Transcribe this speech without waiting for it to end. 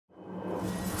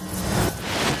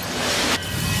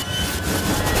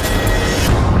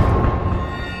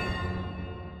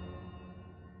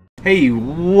Hey,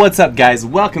 what's up guys?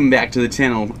 Welcome back to the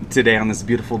channel today on this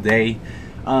beautiful day.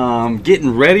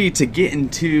 Getting ready to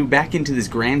get back into this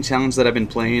grand challenge that I've been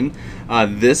playing.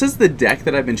 This is the deck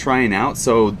that I've been trying out.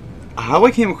 So how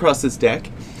I came across this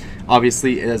deck,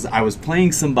 obviously, is I was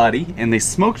playing somebody and they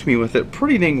smoked me with it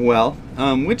pretty dang well,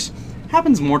 which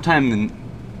happens more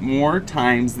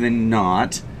times than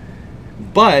not.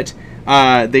 But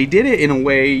they did it in a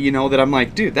way, you know, that I'm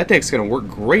like, dude, that deck's gonna work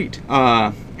great.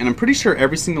 And I'm pretty sure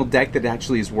every single deck that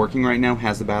actually is working right now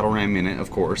has the Battle Ram in it, of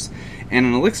course, and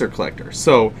an Elixir Collector.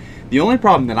 So the only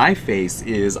problem that I face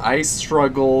is I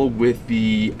struggle with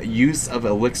the use of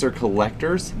Elixir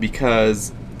Collectors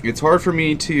because it's hard for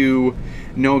me to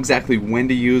know exactly when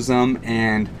to use them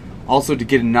and also to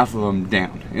get enough of them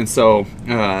down. And so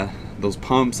those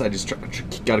pumps, I just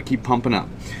got to keep pumping up.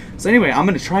 So anyway, I'm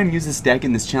going to try and use this deck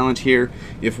in this challenge here.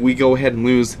 If we go ahead and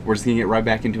lose, we're just going to get right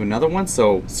back into another one.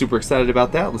 So super excited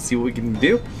about that. Let's see what we can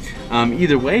do.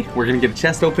 Either way, we're going to get a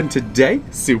chest open today.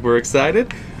 Super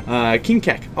excited. King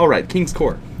Keck. Alright, King's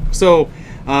Core. So,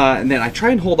 and then I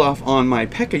try and hold off on my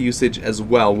P.E.K.K.A. usage as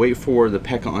well. Wait for the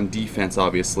P.E.K.K.A. on defense,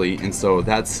 obviously. And so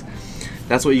that's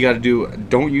what you got to do.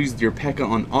 Don't use your P.E.K.K.A.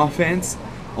 on offense.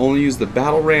 Only use the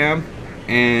Battle Ram.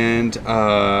 And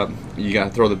you gotta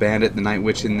throw the Bandit, the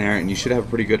Nightwitch in there, and you should have a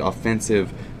pretty good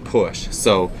offensive push.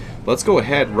 So let's go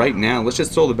ahead right now. Let's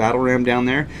just throw the Battle Ram down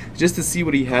there just to see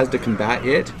what he has to combat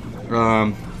it.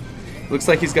 Looks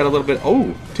like he's got a little bit.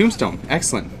 Oh, Tombstone,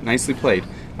 excellent, nicely played.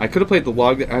 I could have played the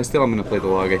log. I still am gonna play the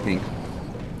log, I think.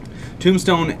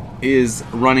 Tombstone is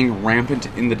running rampant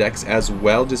in the decks as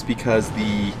well, just because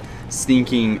the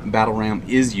stinking Battle Ram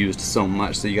is used so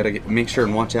much. So you gotta make sure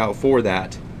and watch out for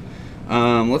that.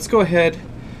 Let's go ahead.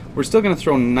 We're still going to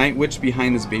throw Nightwitch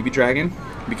behind this baby dragon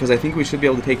because I think we should be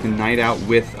able to take the knight out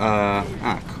with,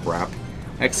 crap.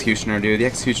 Executioner, dude. The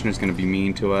Executioner is going to be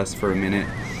mean to us for a minute.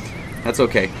 That's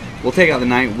okay. We'll take out the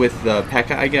knight with the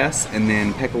P.E.K.K.A., I guess, and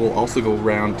then P.E.K.K.A. will also go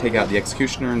around, take out the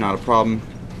Executioner. Not a problem.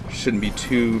 Shouldn't be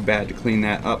too bad to clean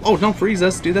that up. Oh, don't freeze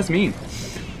us, dude. That's mean.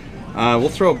 We'll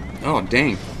throw... Oh,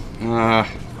 dang.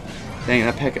 Dang,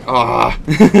 that P.E.K.K.A. Oh.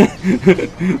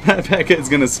 That P.E.K.K.A. is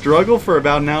going to struggle for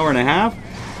about an hour and a half.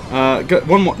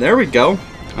 One more. There we go.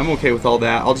 I'm okay with all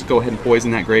that. I'll just go ahead and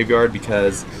poison that graveyard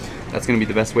because that's going to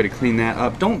be the best way to clean that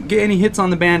up. Don't get any hits on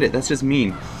the Bandit. That's just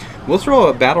mean. We'll throw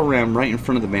a Battle Ram right in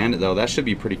front of the Bandit, though. That should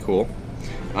be pretty cool.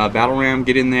 Battle Ram,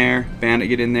 get in there. Bandit,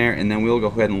 get in there. And then we'll go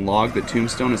ahead and log the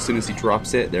Tombstone as soon as he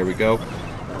drops it. There we go.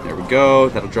 There we go.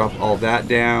 That'll drop all that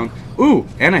down. Ooh,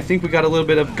 and I think we got a little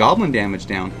bit of goblin damage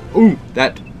down. Ooh,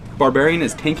 that barbarian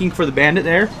is tanking for the Bandit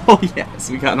there. Oh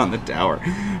yes, we got on the tower.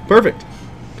 Perfect.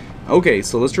 Okay,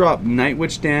 so let's drop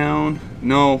Nightwitch down.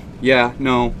 No, yeah,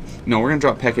 no, we're gonna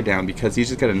drop P.E.K.K.A. down because he's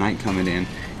just got a knight coming in,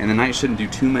 and the knight shouldn't do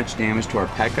too much damage to our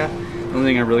P.E.K.K.A. The only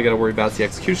thing I really got to worry about is the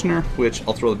Executioner, which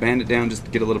I'll throw the Bandit down just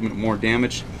to get a little bit more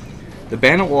damage. The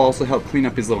Bandit will also help clean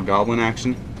up his little goblin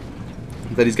action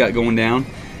that he's got going down.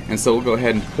 And so we'll go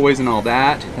ahead and poison all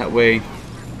that. That way,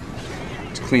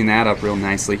 to clean that up real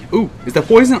nicely. Ooh, is the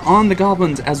poison on the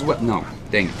goblins as well? No,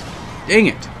 dang it. Dang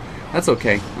it. That's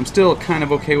okay. I'm still kind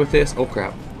of okay with this. Oh,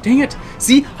 crap. Dang it.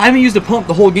 See, I haven't used a pump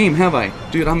the whole game, have I?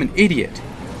 Dude, I'm an idiot.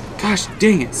 Gosh,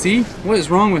 dang it. See? What is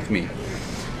wrong with me?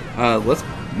 Let's...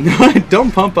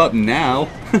 Don't pump up now.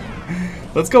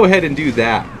 Let's go ahead and do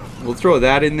that. We'll throw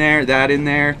that in there, that in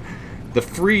there.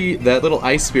 That little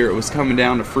ice spirit was coming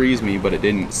down to freeze me, but it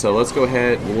didn't. So let's go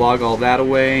ahead, we'll log all that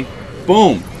away.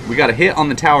 Boom! We got a hit on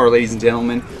the tower, ladies and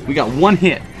gentlemen. We got one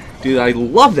hit. Dude, I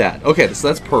love that. Okay, so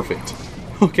that's perfect.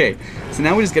 Okay, so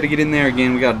now we just got to get in there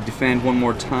again. We got to defend one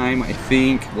more time, I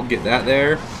think. We'll get that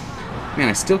there. Man,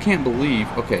 I still can't believe.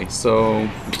 Okay, so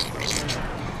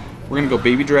we're going to go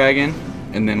Baby Dragon,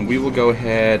 and then we will go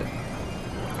ahead.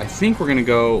 I think we're going to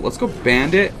go, let's go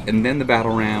Bandit, and then the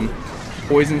Battle Ram.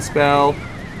 Poison spell.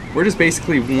 We're just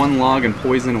basically one log and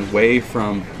poison away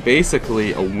from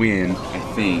basically a win, I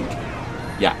think.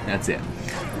 Yeah, that's it.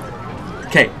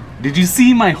 Okay, did you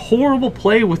see my horrible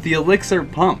play with the Elixir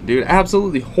pump? Dude,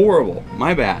 absolutely horrible.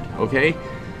 My bad, okay?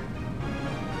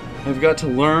 I've got to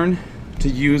learn to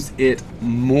use it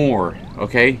more,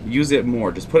 okay? Use it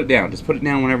more. Just put it down. Just put it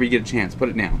down whenever you get a chance. Put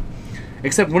it down.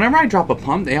 Except whenever I drop a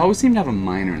pump, they always seem to have a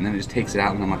minor, and then it just takes it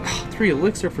out, and I'm like, oh, 3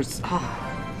 Elixir for...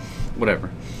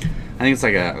 whatever. I think it's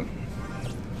like a...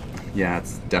 Yeah,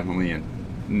 it's definitely a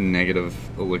negative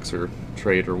Elixir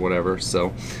trade or whatever,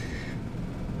 so...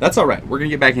 That's alright. We're gonna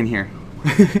get back in here.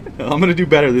 I'm gonna do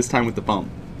better this time with the pump.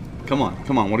 Come on,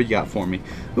 come on. What do you got for me?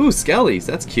 Ooh, Skellies.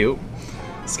 That's cute.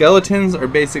 Skeletons are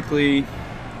basically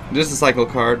just a cycle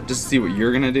card, just to see what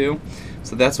you're gonna do.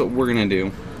 So that's what we're gonna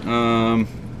do.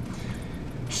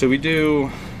 Should we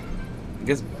do...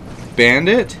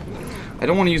 Bandit. I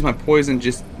don't want to use my poison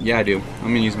just... Yeah, I do. I'm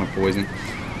going to use my poison.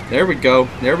 There we go.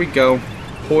 There we go.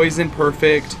 Poison,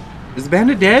 perfect. Is the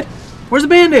bandit dead? Where's the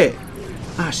bandit?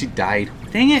 Ah, she died.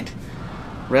 Dang it.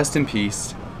 Rest in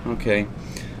peace. Okay.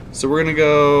 So we're going to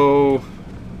go...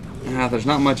 there's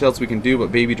not much else we can do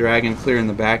but Baby Dragon clear in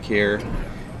the back here.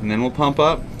 And then we'll pump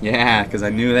up. Yeah, because I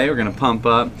knew they were going to pump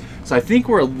up. So I think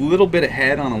we're a little bit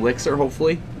ahead on Elixir,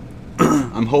 hopefully.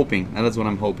 I'm hoping. That is what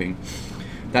I'm hoping.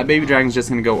 That Baby Dragon's just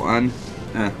going to go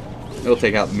it'll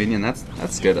take out the minion.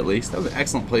 That's good at least. That was an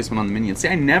excellent placement on the minion. See,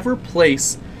 I never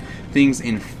place things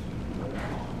in...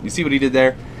 You see what he did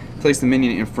there? Place the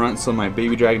minion in front so my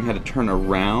Baby Dragon had to turn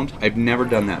around. I've never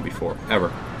done that before.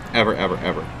 Ever. Ever, ever,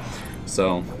 ever.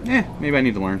 So, maybe I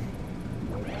need to learn.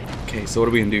 Okay, so what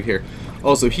are we going to do here?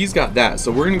 Oh, so he's got that.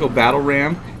 So we're going to go Battle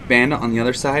Ram Bandit on the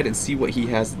other side and see what he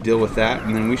has to deal with that.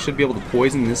 And then we should be able to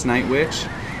poison this Nightwitch.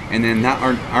 And then that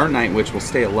our Nightwitch will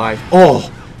stay alive.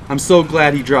 Oh, I'm so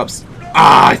glad he drops...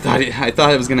 I thought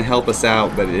it was going to help us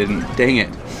out, but it didn't. Dang it.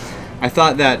 I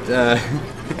thought that...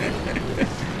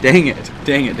 Dang it.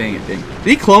 Dang it, dang it, dang it. Did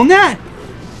he clone that?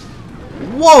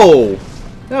 Whoa!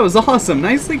 That was awesome.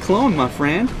 Nicely cloned, my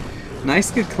friend.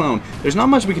 Nice, good clone. There's not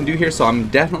much we can do here, so I'm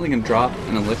definitely going to drop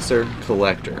an Elixir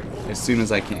Collector as soon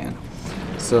as I can.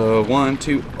 So, 1,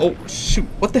 2... Oh, shoot.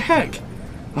 What the heck?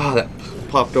 Oh, that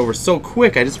popped over so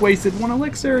quick. I just wasted 1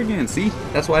 Elixir again. See?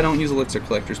 That's why I don't use Elixir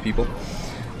Collectors, people.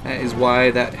 That is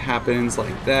why that happens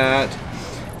like that.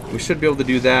 We should be able to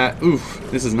do that. Oof,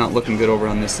 this is not looking good over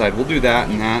on this side. We'll do that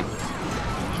and that.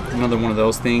 Another one of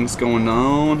those things going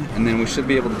on. And then we should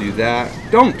be able to do that.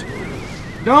 Don't!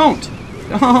 Don't!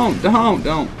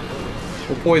 Don't!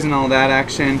 We'll poison all that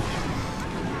action.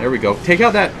 There we go. Take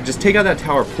out that, just take out that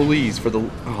tower, please. For the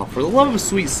love of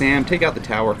sweet Sam, take out the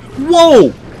tower.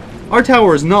 Whoa! Our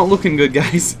tower is not looking good,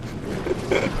 guys.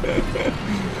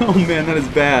 Oh man, that is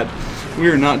bad. We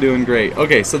are not doing great.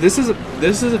 Okay, so this is a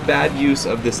bad use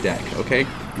of this deck. Okay,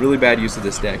 really bad use of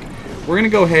this deck. We're gonna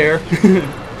go hair.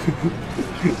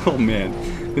 Oh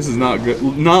man, this is not good.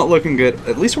 Not looking good.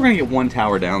 At least we're gonna get 1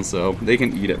 tower down, so they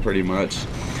can eat it pretty much.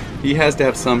 He has to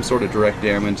have some sort of direct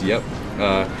damage. Yep.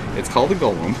 It's called a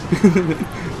golem.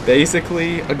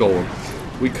 Basically a golem.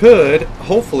 We could,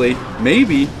 hopefully,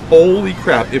 maybe, holy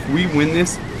crap, if we win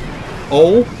this,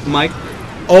 oh my,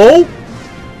 oh!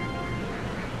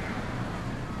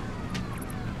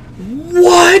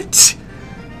 What?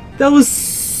 That was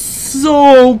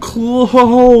so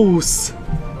close.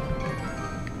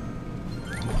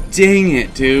 Dang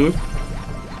it, dude.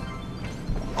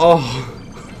 Oh,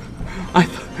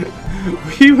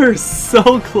 we were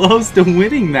so close to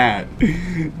winning that.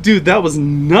 Dude, that was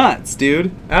nuts, dude.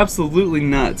 Absolutely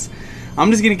nuts. I'm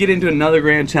just going to get into another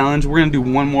grand challenge. We're going to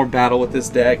do one more battle with this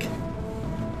deck.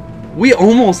 We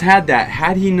almost had that.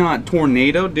 Had he not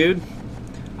tornadoed, dude,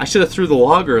 I should have threw the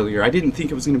log earlier. I didn't think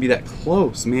it was going to be that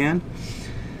close, man.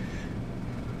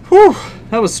 Whew,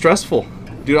 that was stressful.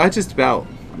 Dude, I just about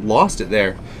lost it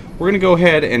there. We're going to go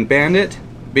ahead and Bandit,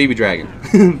 Baby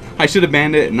Dragon. I should have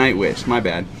Bandit Nightwitch. My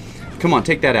bad. Come on,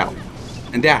 take that out.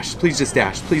 And dash. Please just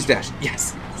dash. Please dash.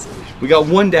 Yes. We got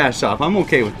 1 dash off. I'm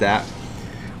okay with that.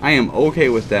 I am okay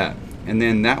with that. And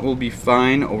then that will be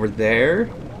fine over there.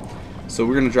 So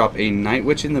we're going to drop a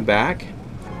Nightwitch in the back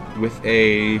with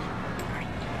a...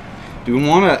 Do we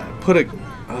want to put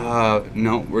a...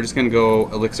 no, we're just going to go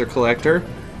Elixir Collector.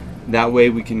 That way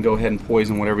we can go ahead and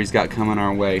poison whatever he's got coming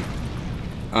our way.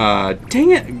 Dang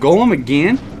it, Golem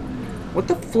again? What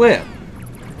the flip?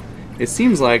 It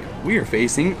seems like we are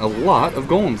facing a lot of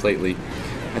golems lately.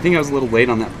 I think I was a little late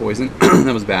on that poison.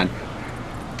 That was bad.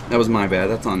 That was my bad.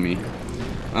 That's on me.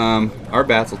 Our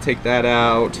bats will take that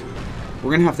out. We're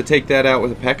going to have to take that out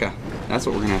with a P.E.K.K.A. That's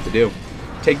what we're going to have to do.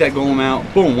 Take that golem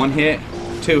out. Boom. 1 hit.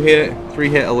 2 hit. 3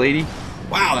 hit a lady.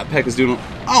 Wow, that P.E.K.K.A.'s doing...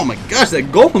 Oh my gosh,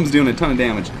 that golem's doing a ton of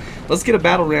damage. Let's get a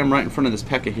battle ram right in front of this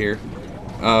P.E.K.K.A. here.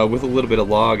 With a little bit of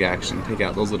log action. Take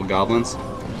out those little goblins.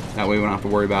 That way we don't have to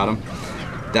worry about them.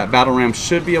 That battle ram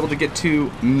should be able to get to...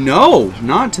 No!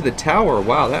 Not to the tower.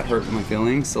 Wow, that hurt my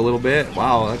feelings a little bit.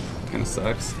 Wow, that kind of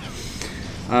sucks.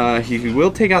 He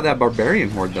will take out that barbarian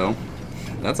horde, though.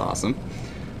 That's awesome.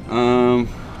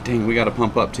 Dang, we got to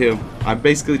pump up, too. I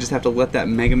basically just have to let that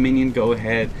mega minion go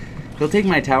ahead. He'll take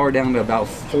my tower down to about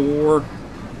 4.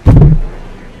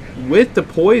 With the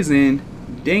poison.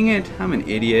 Dang it, I'm an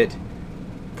idiot.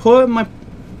 Put my...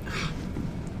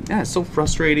 Yeah, it's so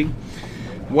frustrating.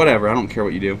 Whatever, I don't care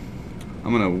what you do.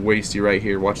 I'm gonna waste you right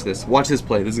here. Watch this. Watch this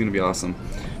play. This is gonna be awesome.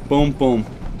 Boom, boom,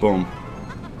 boom.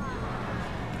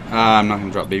 I'm not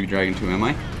gonna drop Baby Dragon 2, am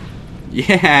I?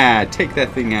 Yeah, take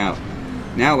that thing out.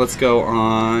 Now let's go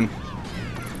on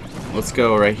Let's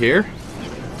go right here.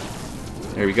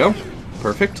 There we go.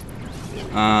 Perfect.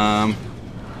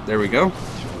 There we go.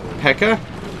 P.E.K.K.A.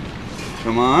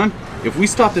 Come on. If we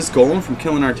stop this golem from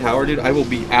killing our tower, dude, I will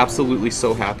be absolutely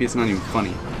so happy. It's not even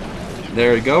funny.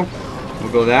 There we go.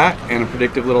 We'll go that. And a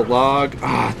predictive little log.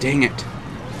 Ah, dang it.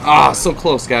 Ah, so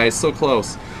close, guys. So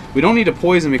close. We don't need to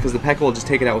poison because the P.E.K.K.A. will just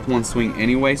take it out with one swing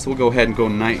anyway. So we'll go ahead and go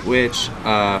Nightwitch.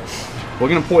 We're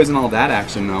going to poison all that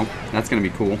action, though. That's going to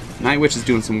be cool. Nightwitch is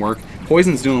doing some work.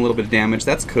 Poison's doing a little bit of damage.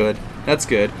 That's good. That's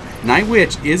good.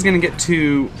 Nightwitch is going to get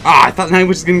to... Ah, I thought Nightwitch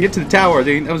was going to get to the tower,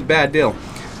 dude. That was a bad deal.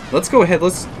 Let's go ahead.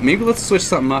 Maybe let's switch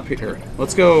something up here.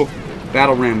 Let's go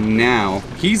Battle Ram now.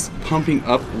 He's pumping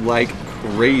up like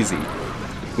crazy,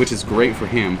 which is great for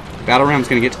him. Battle Ram's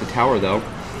going to get to the tower, though.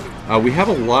 We have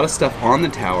a lot of stuff on the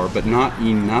tower, but not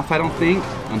enough, I don't think,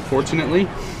 unfortunately.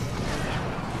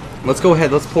 Let's go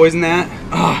ahead. Let's poison that.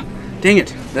 Ah, dang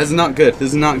it. That's not good. This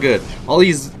is not good.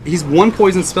 He's one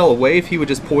poison spell away if he would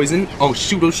just poison. Oh,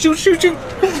 shoot. Oh, shoot, shoot, shoot.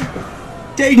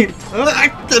 Dang it.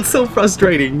 That's so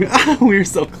frustrating. We're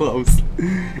so close.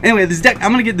 Anyway, this deck,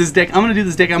 I'm going to get this deck. I'm going to do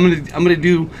this deck. I'm going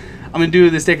to do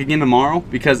this deck again tomorrow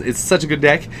because it's such a good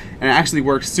deck and it actually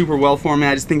works super well for me.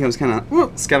 I just think I was kind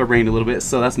of scatterbrained a little bit,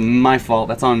 so that's my fault.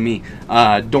 That's on me.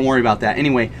 Don't worry about that.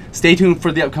 Anyway, stay tuned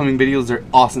for the upcoming videos. They're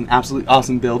awesome, absolutely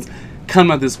awesome builds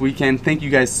coming up this weekend. Thank you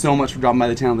guys so much for dropping by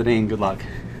the channel today, and good luck.